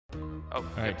Oh. All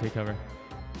right, take cover.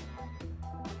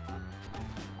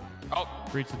 Oh.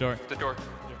 Breach the door. The door.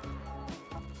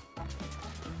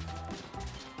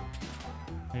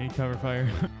 I need cover fire.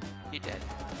 He dead.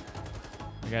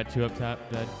 I got 2 up top,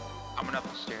 dead. Coming up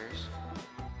the stairs.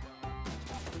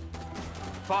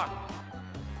 Fuck.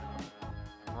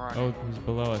 Run. Oh, he's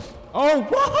below us. Oh,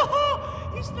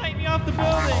 whoa! He sniped me off the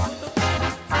building.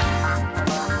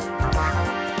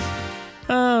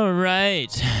 All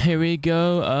right, here we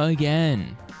go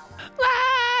again. La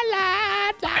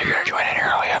la la. You're gonna join in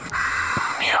early.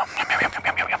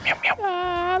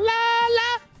 La la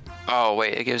la. Oh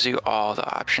wait, it gives you all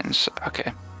the options.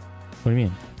 Okay. What do you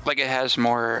mean? Like it has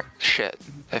more shit,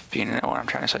 if you know what I'm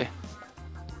trying to say.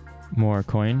 More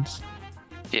coins?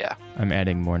 Yeah. I'm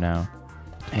adding more now.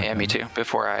 Yeah, me too.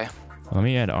 Before I... Let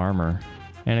me add armor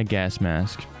and a gas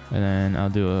mask, and then I'll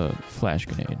do a flash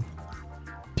grenade.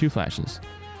 2 flashes.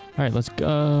 All right, let's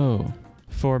go.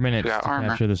 4 minutes to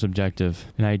capture this objective,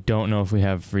 and I don't know if we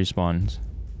have respawns.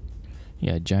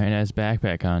 Yeah, giant ass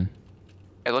backpack on.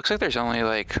 It looks like there's only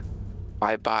like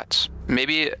 5 bots.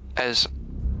 Maybe as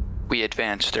we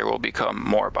advance, there will become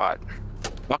more bot.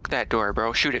 Fuck that door,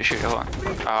 bro. Shoot it, hold on.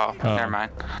 Oh, never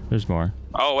mind. There's more.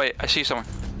 Oh, wait, I see someone.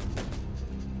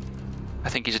 I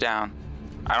think he's down.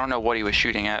 I don't know what he was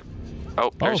shooting at.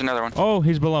 Oh, there's another one. Oh,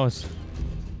 he's below us.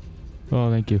 Oh,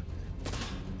 thank you.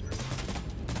 Is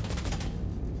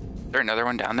there another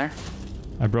one down there?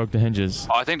 I broke the hinges.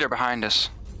 Oh, I think they're behind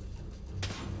us.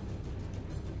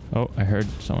 Oh, I heard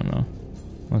someone though.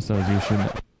 Unless that was you shooting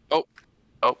it. Oh,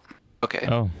 okay.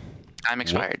 Oh. I'm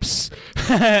expired.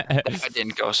 That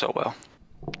didn't go so well.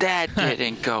 That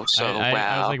didn't go so well.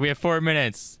 I was like, we have 4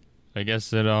 minutes. I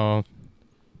guess it'll...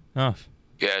 Oh.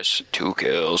 Yes, 2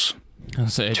 kills. I'll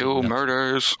say 2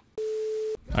 murders.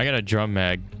 I got a drum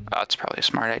mag. Oh, that's probably a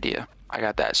smart idea. I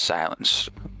got that silenced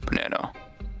banana.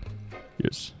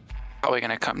 Yes. Probably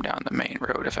gonna come down the main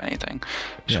road if anything.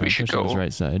 So Yeah, we should go.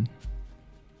 Right side.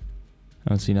 I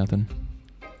don't see nothing.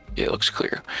 Yeah, it looks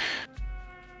clear.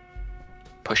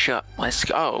 Push up. Let's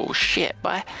go. Oh shit,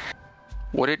 boy.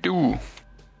 What it do?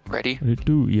 Ready? What it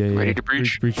do? Yeah, yeah. Ready to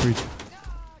breach? Breach.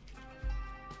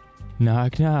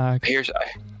 Knock, knock.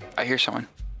 I hear someone.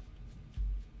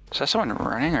 Is that someone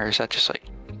running, or is that just like,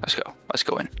 let's go. Let's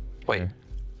go in. Wait. Okay.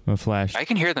 I'm a flash. I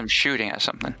can hear them shooting at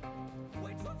something.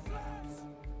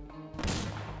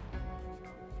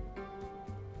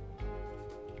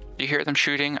 You hear them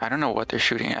shooting? I don't know what they're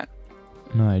shooting at.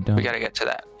 No, I don't. We gotta get to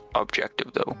that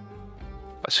objective though.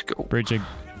 Let's go. Breaching.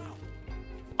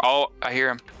 Oh, I hear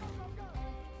him.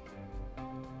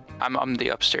 I'm on the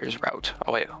upstairs route.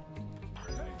 Oh wait.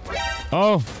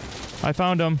 Oh, I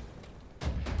found them.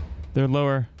 They're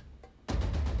lower.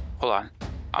 Hold on.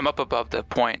 I'm up above the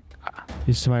point.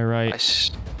 He's to my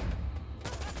right.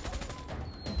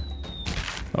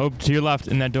 Oh, to your left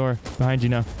in that door. Behind you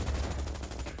now.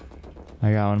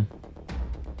 I got one.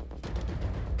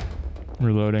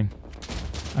 Reloading.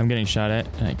 I'm getting shot at,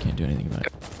 and I can't do anything about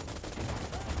it.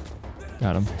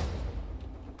 Got him.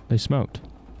 They smoked.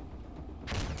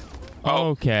 Oh.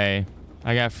 Okay.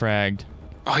 I got fragged.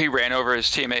 Oh, he ran over his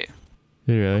teammate.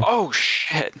 Did he really? Oh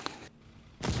shit.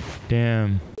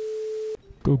 Damn.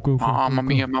 Go. Mamma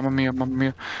mia, mamma mia, mamma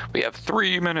mia. We have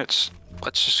 3 minutes.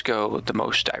 Let's just go the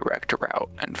most direct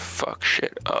route and fuck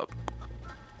shit up.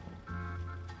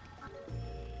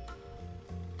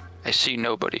 I see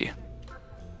nobody.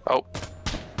 Oh.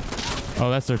 Oh,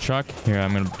 that's their truck? Here,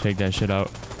 I'm gonna take that shit out.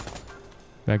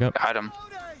 Back up. Got him.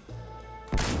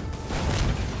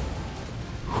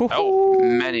 Oh,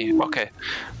 many. Okay.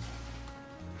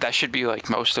 That should be like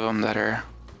most of them that are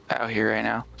out here right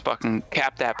now. Let's fucking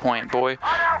cap that point, boy.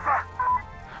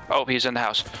 Oh, he's in the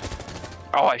house.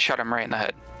 Oh, I shot him right in the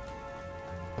head.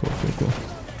 Cool.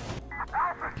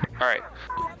 All right.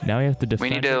 Now we have to defend.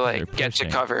 We need to like get to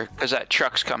cover because that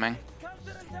truck's coming.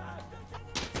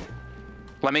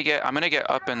 I'm gonna get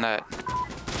up in that.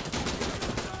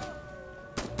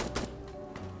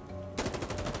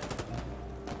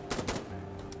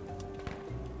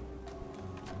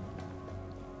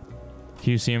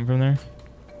 Can you see him from there?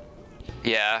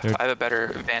 Yeah, I have a better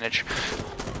advantage.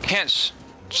 Can't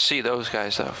see those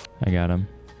guys though. I got him.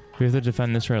 We have to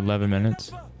defend this for 11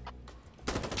 minutes.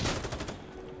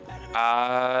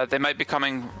 They might be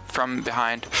coming from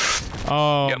behind.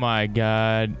 Oh my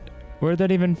god. Where'd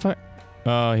that even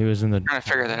Oh, he was in the... I'm trying to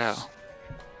figure that out.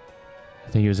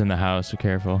 I think he was in the house, so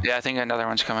careful. Yeah, I think another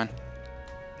one's coming.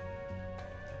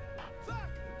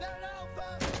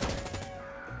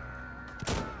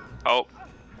 Oh.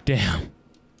 Damn.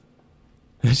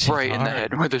 Right in the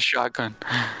head with a shotgun.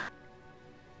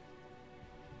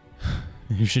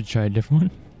 You should try a different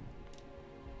one.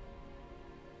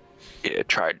 Yeah,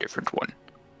 try a different one.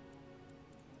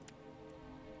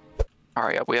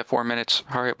 Hurry up, we have 4 minutes.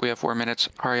 Hurry up, we have 4 minutes.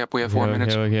 Hurry up, we have 4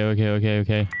 minutes.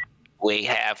 Okay. We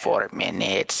have 4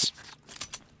 minutes.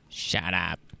 Shut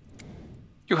up.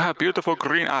 You have beautiful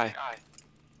green eye.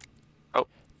 Oh.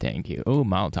 Thank you. Oh,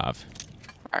 Molotov.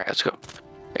 Alright, let's go.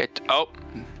 Oh.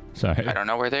 Sorry. I don't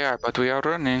know where they are, but we are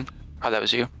running. Oh, that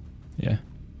was you. Yeah.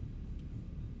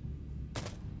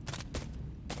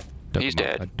 He's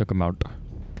dead. I took him out.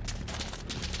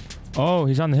 Oh,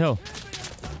 he's on the hill.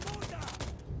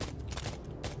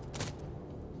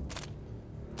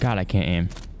 God, I can't aim.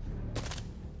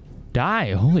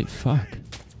 Die! Holy fuck.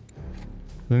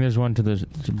 I think there's one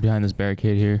behind this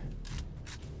barricade here.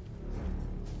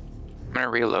 I'm gonna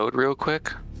reload real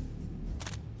quick.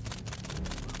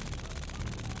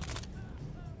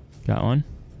 Got one?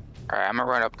 Alright, I'm gonna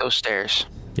run up those stairs.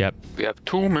 Yep. We have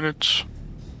 2 minutes.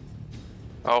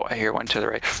 Oh, I hear one to the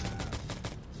right.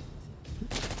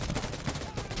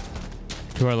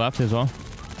 To our left as well.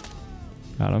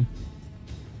 Got him.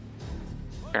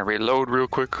 Gonna reload real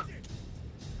quick.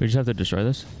 We just have to destroy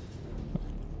this?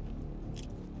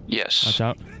 Yes. Watch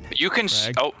out. You can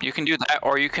Frag. you can do that,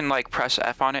 or you can like press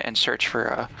F on it and search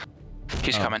for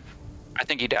he's coming. I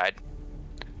think he died.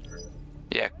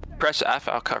 Yeah, press F,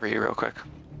 I'll cover you real quick.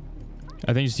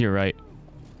 I think it's to your right.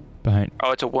 Behind.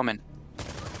 Oh, it's a woman.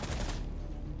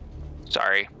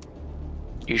 Sorry.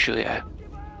 Usually I...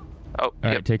 Oh,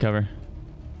 Alright, take cover.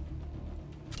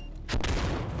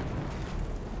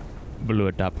 Blew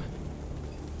it up.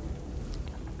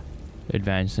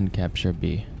 Advance and capture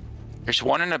B. There's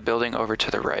one in a building over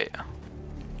to the right.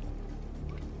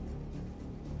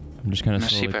 I'm just kind of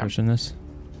slowly pushing this.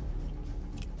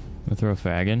 I'm gonna throw a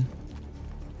fag in.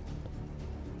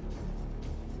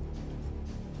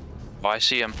 Oh, I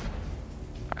see him.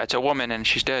 It's a woman and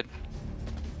she's dead.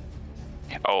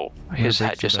 Oh, his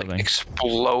head just like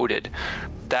exploded.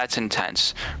 That's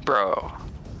intense. Bro,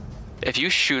 if you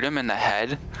shoot him in the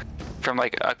head from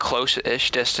like a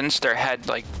close-ish distance, their head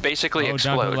like basically explodes.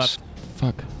 Down to the left.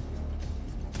 Fuck.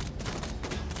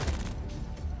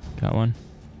 Got one.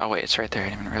 Oh wait, it's right there. I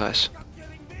didn't even realize.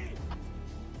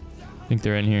 I think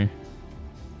they're in here.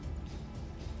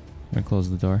 I'm gonna close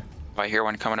the door. Oh, I hear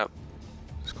one coming up.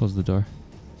 Just close the door.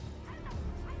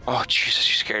 Oh, Jesus,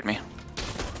 you scared me.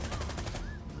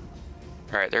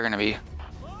 Alright, they're gonna be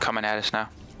coming at us now.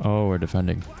 Oh, we're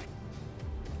defending.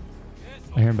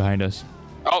 I hear him behind us.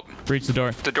 Oh! Breach the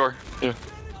door. The door. Yeah.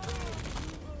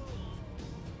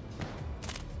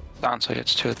 Sounds like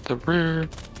it's to the rear.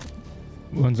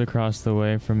 One's across the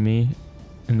way from me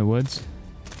in the woods.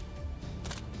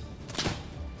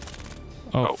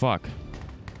 Oh, fuck.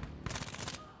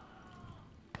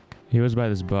 He was by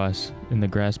this bus, in the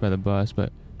grass by the bus,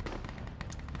 but...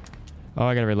 Oh,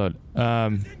 I gotta reload.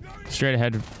 Straight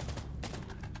ahead.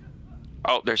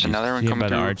 Oh, there's another one coming by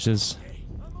through. the arches.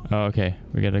 Oh, okay.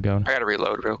 We gotta go. I gotta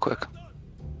reload real quick.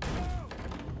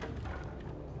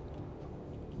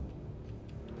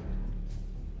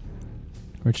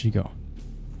 Where'd she go?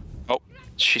 Oh,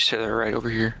 she's to the right over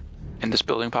here. In this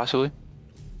building, possibly.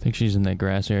 I think she's in that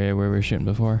grass area where we were shooting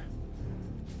before.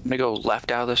 I'm gonna go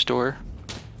left out of this door.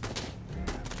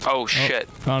 Oh, shit.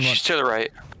 She's to the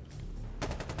right.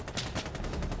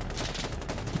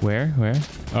 Where? Where?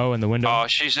 Oh, in the window. Oh,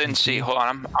 she's in C. Hold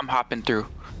on, I'm hopping through.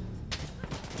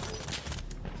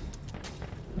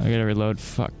 I gotta reload.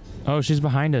 Fuck. Oh, she's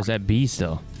behind us at B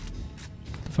still.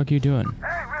 What the fuck are you doing?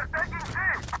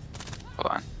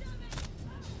 Hold on.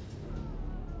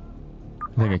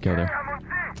 I think I killed her.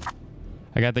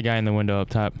 I got the guy in the window up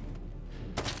top.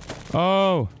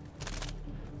 Oh!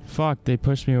 Fuck, they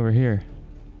pushed me over here.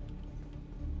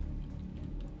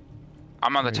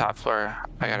 I'm on the top floor.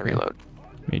 I gotta reload.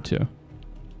 Me too.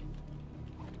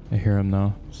 I hear him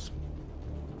though.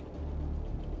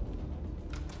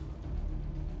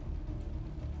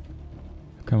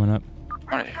 Coming up.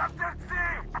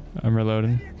 I'm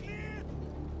reloading.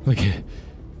 Look at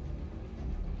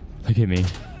me.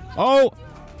 Oh!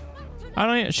 I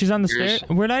don't. She's on the stairs.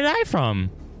 Where'd I die from?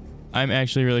 I'm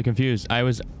actually really confused. I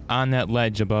was on that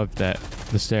ledge above the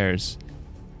stairs.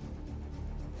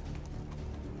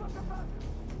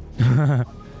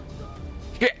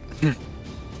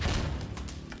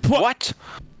 What?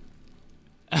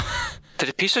 Did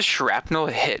a piece of shrapnel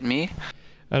hit me?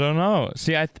 I don't know.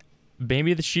 See,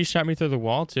 maybe she shot me through the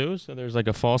wall too, so there's like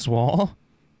a false wall.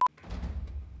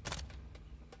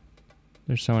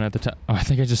 There's someone at the top. Oh, I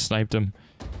think I just sniped him.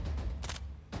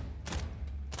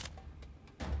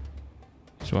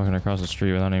 He's walking across the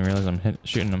street without even realizing I'm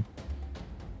shooting him.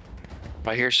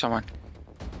 I hear someone.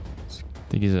 I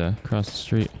think he's across the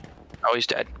street. Oh, he's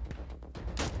dead.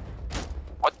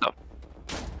 What the?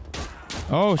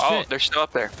 Oh shit! Oh, they're still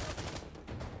up there.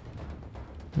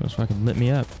 He almost fucking lit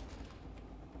me up.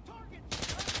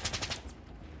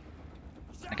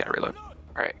 I gotta reload.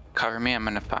 Alright, cover me. I'm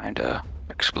gonna find a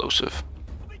explosive.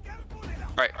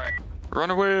 Alright,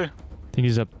 run away. I think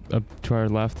he's up to our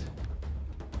left.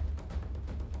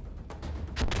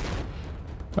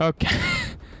 Okay.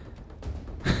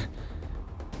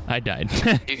 I died.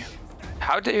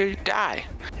 How did you die?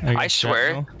 I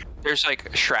swear, there's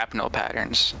like shrapnel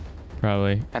patterns.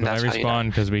 Probably. And that's I respawned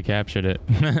because we captured it.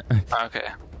 Okay.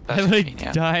 I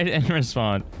like died and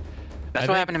respawned. That's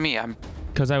what happened to me.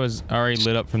 Because I was already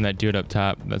lit up from that dude up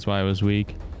top. That's why I was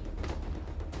weak.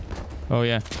 Oh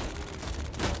yeah.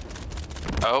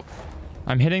 Oh.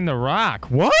 I'm hitting the rock.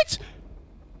 What?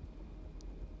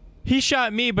 He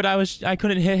shot me, but I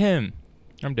couldn't hit him.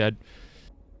 I'm dead.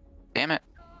 Damn it.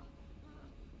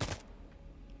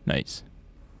 Nice.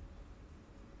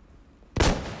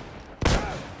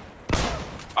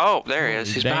 Oh, there he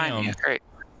is. He's Damn. behind me. Great.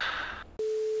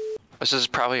 This is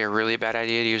probably a really bad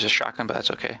idea to use a shotgun, but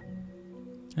that's okay.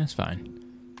 That's fine.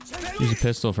 Use a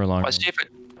pistol for longer. Let's see if it...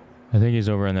 I think he's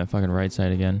over on that fucking right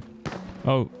side again.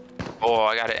 Oh. Oh,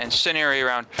 I got an incendiary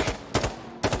round.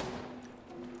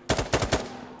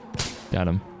 Got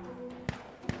him.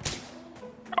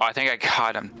 Oh, I think I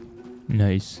got him.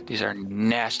 Nice. These are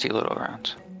nasty little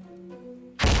rounds.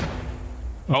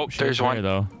 Oh, there's one.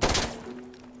 Though.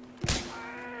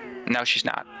 No, she's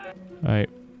not. Alright.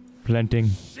 Planting.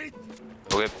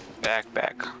 Whip back.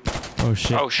 Oh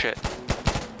shit. Oh shit.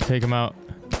 Take him out.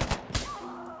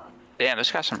 Damn,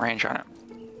 this got some range on it.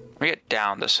 Let me get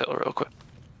down this hill real quick.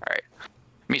 Alright.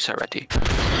 Misa ready.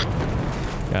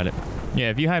 Got it. Yeah,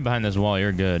 if you hide behind this wall,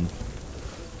 you're good.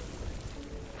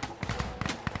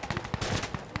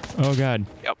 Oh god.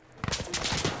 Yep.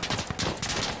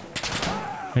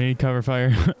 I need cover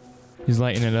fire. He's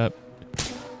lighting it up.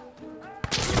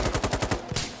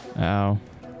 Ow.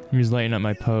 He's lighting up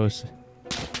my post.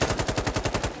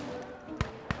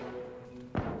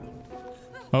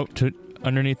 Oh,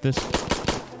 underneath this.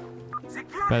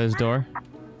 By this door.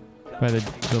 By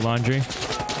the laundry.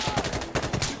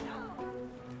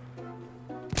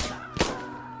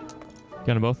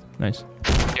 Got them both? Nice.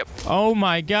 Yep. Oh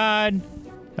my god!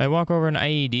 I walk over an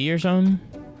IED or something?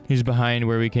 He's behind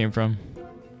where we came from.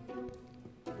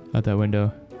 Out that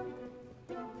window.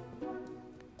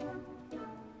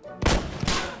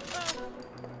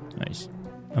 Nice.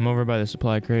 I'm over by the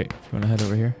supply crate if you want to head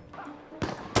over here.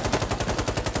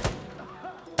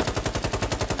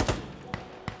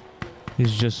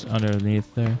 He's just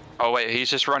underneath there. Oh wait, he's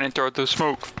just running through the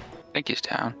smoke. I think he's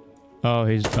down. Oh,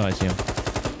 I see him.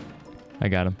 I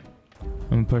got him. I'm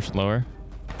gonna push lower.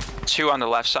 2 on the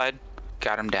left side.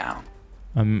 Got him down.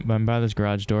 I'm by this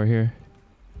garage door here.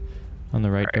 On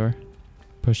the right door.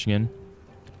 Pushing in.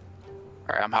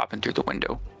 Alright, I'm hopping through the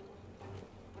window.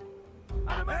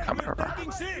 Coming over. I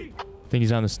think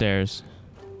he's on the stairs.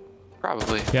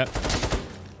 Probably. Yep.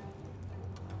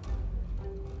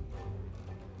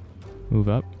 Move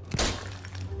up.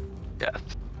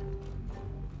 Death.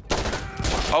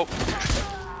 Oh.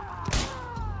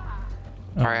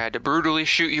 Alright, I had to brutally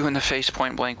shoot you in the face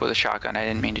point blank with a shotgun. I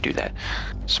didn't mean to do that.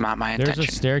 It's not my intention. There's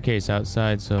a staircase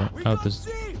outside, so out this.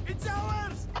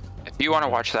 If you want to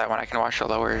watch that one, I can watch the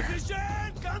lower.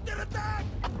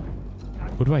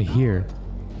 What do I hear?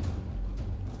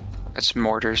 It's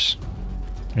mortars.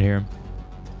 I hear him.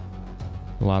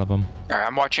 A lot of them. Alright,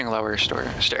 I'm watching lower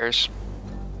stairs.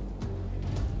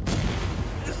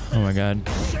 Oh my god.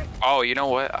 Oh, you know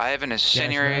what? I have an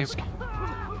incendiary. Do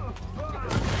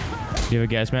you have a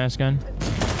gas mask on?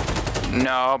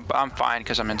 No, I'm fine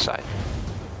because I'm inside.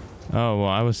 Oh, well,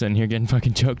 I was sitting here getting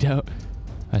fucking choked out.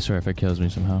 I swear if it kills me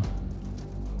somehow.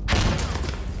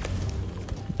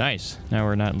 Nice. Now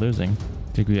we're not losing.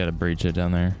 I think we gotta breach it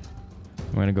down there.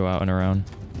 I'm gonna go out and around.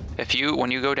 When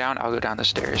you go down, I'll go down the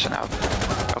stairs and out.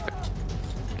 Okay.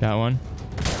 Got one.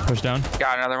 Push down.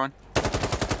 Got another one.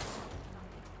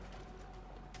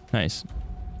 Nice.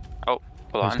 Oh,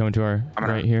 hold He's on. coming to our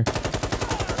right here.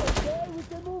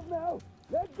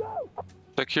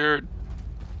 Secured.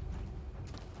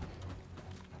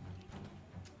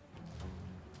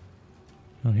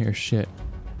 I don't hear shit.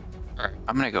 Alright,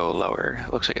 I'm gonna go lower.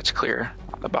 It looks like it's clear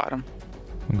on the bottom.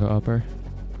 I'm gonna go upper.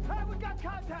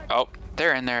 Oh,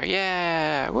 they're in there.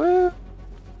 Yeah, woo.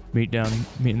 Meet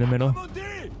in the middle.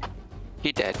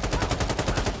 He dead.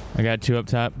 I got 2 up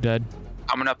top, dead.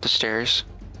 Coming up the stairs.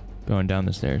 Going down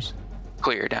the stairs.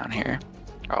 Clear down here.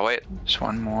 Oh wait, there's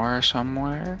one more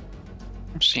somewhere.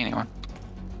 I don't see anyone.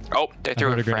 Oh, they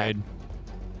threw a grenade.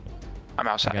 I'm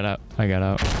outside. I got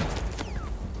out. I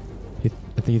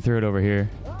think he threw it over here.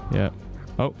 Yeah.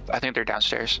 Oh. I think they're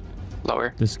downstairs.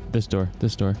 Lower. This door.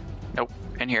 This door. Nope.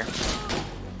 In here.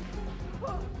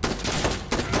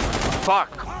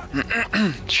 Fuck.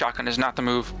 Shotgun is not the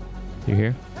move. You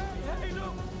here?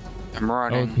 I'm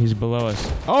running. Oh, he's below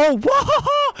us. Oh,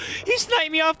 whoa! He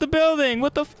sniped me off the building.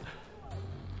 What the f...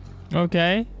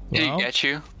 Okay. Did Well, he get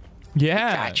you?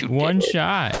 yeah. Got you, One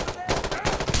shot.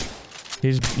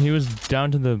 He was down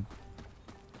to the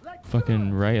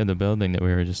fucking right of the building that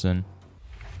we were just in.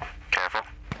 Careful.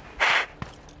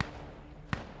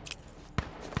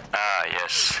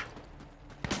 Yes.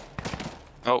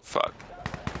 Oh, fuck.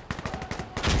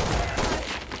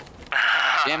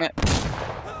 Damn it.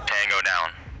 Tango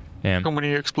down. Damn. So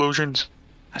many explosions.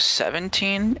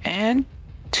 17 and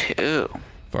 2.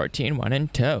 14, 1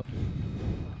 and 2. All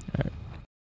right.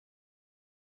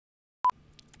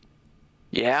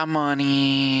 Yeah,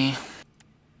 money.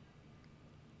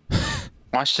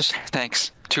 Watch this.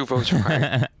 Thanks. 2 votes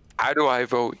required. How do I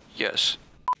vote? Yes.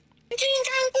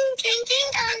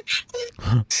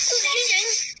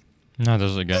 Not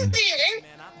this again.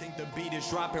 I think the beat is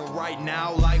dropping right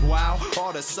now, like wow.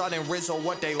 All of a sudden, Rizzo,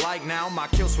 what they like now. My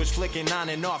kill switch flicking on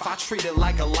and off. I treat it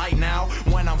like a light now.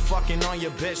 When I'm fucking on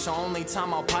your bitch, the only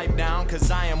time I'll pipe down.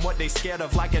 Cause I am what they scared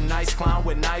of, like a nice clown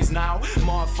with knives now.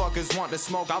 Motherfuckers want to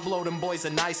smoke, I blow them boys a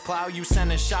nice cloud. You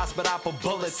sending shots, but I put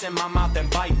bullets in my mouth and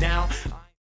bite down.